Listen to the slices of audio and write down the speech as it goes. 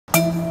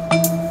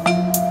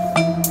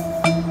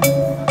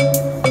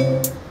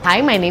Hi,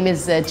 my name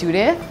is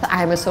Judith.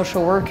 I'm a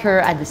social worker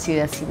at the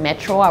CLSC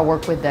Métro. I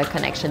work with the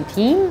Connexion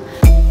team.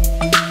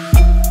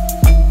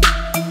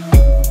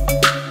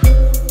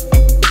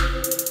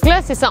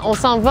 Là, c'est ça, on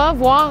s'en va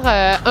voir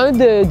un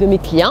de mes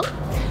clients,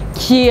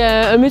 qui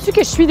est un monsieur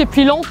que je suis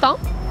depuis longtemps.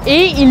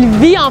 Et il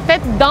vit en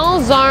fait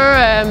dans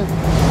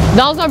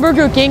un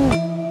Burger King.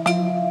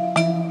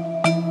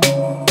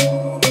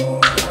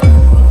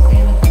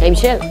 Hey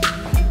Michel.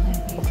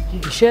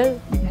 Michel.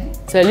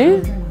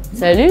 Salut.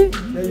 Salut.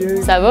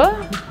 Salut. Ça va?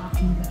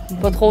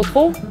 Pas trop?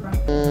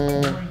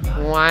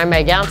 Ouais, mais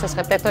regarde, ça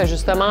serait peut-être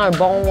justement un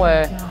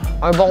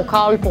bon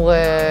call pour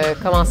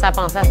commencer à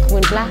penser à se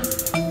trouver une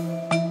place.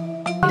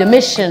 The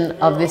mission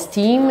of this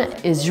team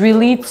is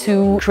really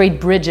to create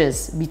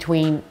bridges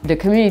between the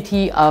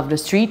community of the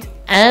street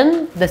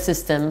and the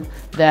system,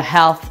 the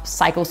health,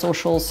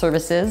 psychosocial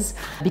services,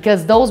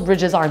 because those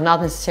bridges are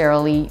not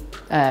necessarily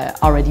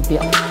already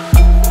built.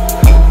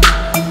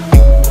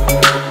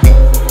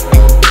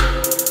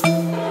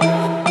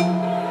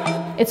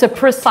 It's a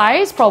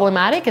precise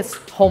problematic, it's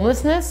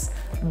homelessness,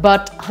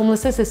 but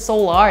homelessness is so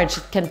large,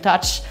 it can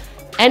touch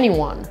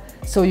anyone.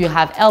 So you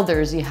have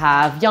elders, you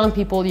have young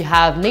people, you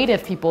have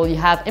native people, you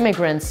have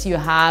immigrants, you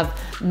have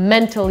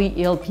mentally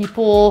ill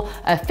people,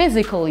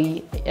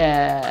 physically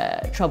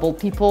troubled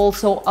people,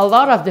 so a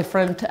lot of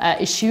different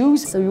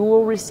issues. So you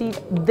will receive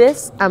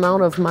this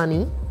amount of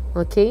money,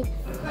 okay,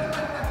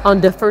 on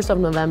the 1st of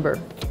November,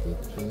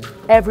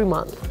 every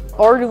month.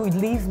 Or you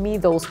leave me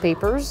those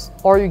papers,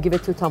 or you give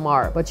it to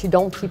Tamar, but you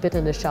don't keep it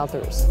in the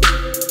shelters.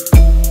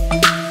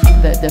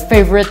 The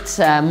favorite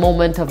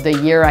moment of the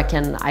year I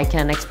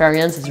can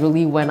experience is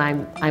really when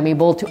I'm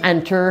able to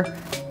enter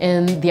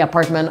in the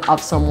apartment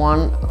of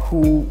someone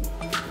who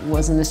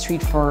was in the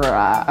street for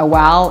a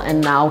while,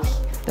 and now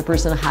the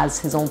person has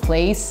his own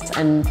place,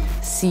 and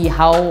see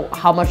how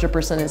much the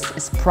person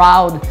is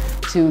proud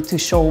to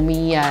show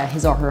me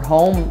his or her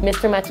home.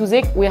 Mr.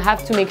 Matuzik, we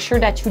have to make sure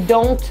that you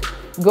don't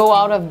go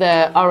out of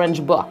the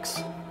orange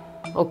box,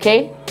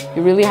 okay?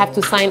 You really have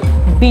to sign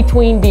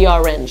between the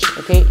orange,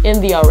 okay?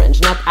 In the orange,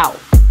 not out.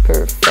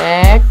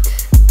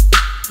 Perfect.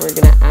 We're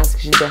gonna ask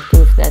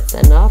Gilberto if that's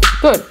enough.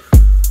 Good,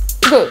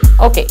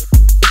 okay.